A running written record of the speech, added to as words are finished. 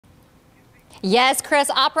Yes,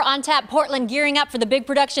 Chris, Opera on Tap Portland gearing up for the big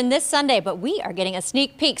production this Sunday, but we are getting a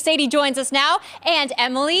sneak peek. Sadie joins us now, and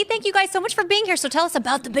Emily, thank you guys so much for being here. So tell us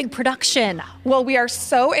about the big production. Well, we are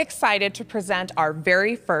so excited to present our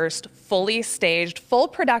very first fully staged, full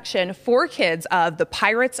production for kids of the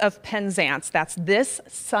Pirates of Penzance. That's this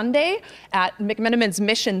Sunday at McMenamins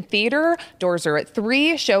Mission Theater. Doors are at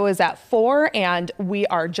 3, show is at 4, and we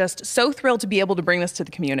are just so thrilled to be able to bring this to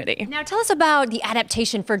the community. Now tell us about the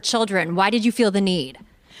adaptation for children. Why did you feel the need?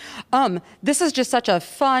 This is just such a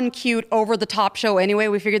fun, cute, over-the-top show anyway.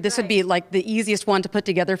 We figured this would be like the easiest one to put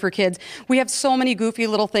together for kids. We have so many goofy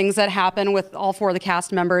little things that happen with all 4 of the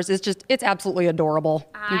cast members. It's absolutely adorable.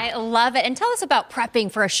 I love it. And tell us about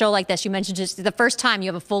prepping for a show like this. You mentioned just the first time you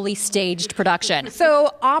have a fully staged production.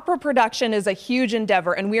 So opera production is a huge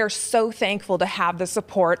endeavor, and we are so thankful to have the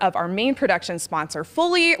support of our main production sponsor,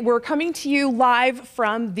 Fully. We're coming to you live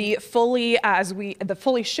from the Fully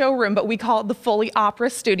showroom, but we call it the Fully Opera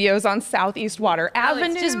Studios on Southeast Water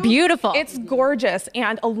Avenue. It's just beautiful. It's gorgeous.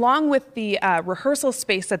 And along with the rehearsal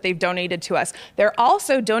space that they've donated to us, they're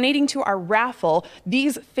also donating to our raffle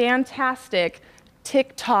these fantastic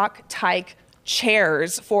TikTok-type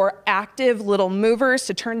chairs for active little movers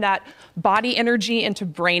to turn that body energy into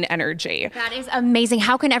brain energy. That is amazing.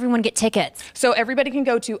 How can everyone get tickets? So everybody can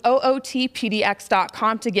go to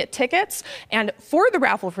ootpdx.com to get tickets. And for the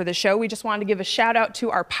raffle for the show, we just wanted to give a shout out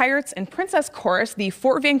to our Pirates and Princess Chorus, the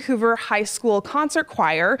Fort Vancouver High School Concert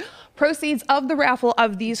Choir. Proceeds of the raffle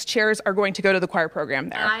of these chairs are going to go to the choir program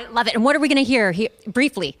there. I love it. And what are we going to hear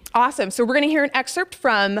briefly? Awesome. So we're going to hear an excerpt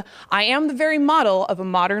from I Am the Very Model of a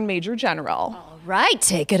Modern Major General. All right,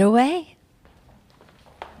 take it away.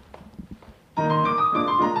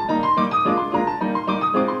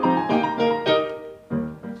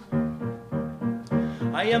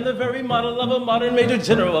 I am the very model of a modern major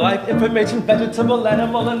general. I have information, vegetable,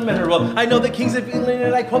 animal, and mineral. I know the kings of England,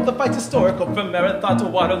 and I quote the fights historical, from Marathon to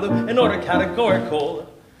Waterloo, in order categorical.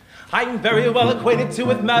 I'm very well acquainted too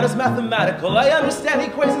with matters mathematical. I understand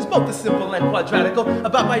equations, both the simple and quadratical,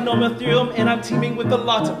 about binomial theorem, and I'm teeming with a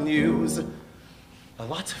lot of news. A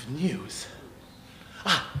lot of news?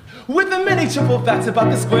 With the many triple facts about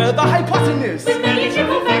the square, the hypotenuse. The many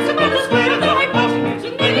triple facts about the square, the hypotenuse.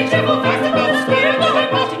 The many triple facts about the square, the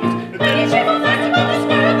hypotenuse. The many triple facts about the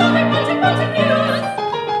square, the hypotenuse.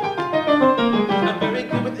 I'm very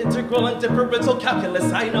good with integral and differential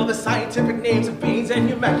calculus. I know the scientific names of beans and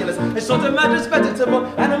humanculus. And so to matters vegetable,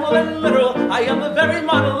 animal, and mineral, I am the very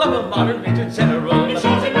model of a modern major general. It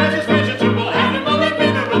shows it matters vegetable, animal, and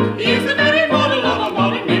mineral. He is the very model of a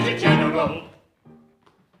modern major general.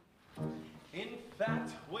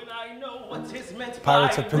 When I know what is meant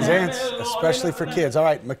Pirates by of Penzance, them, especially for kids. All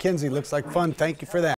right, Mackenzie, looks like fun. Thank you for that.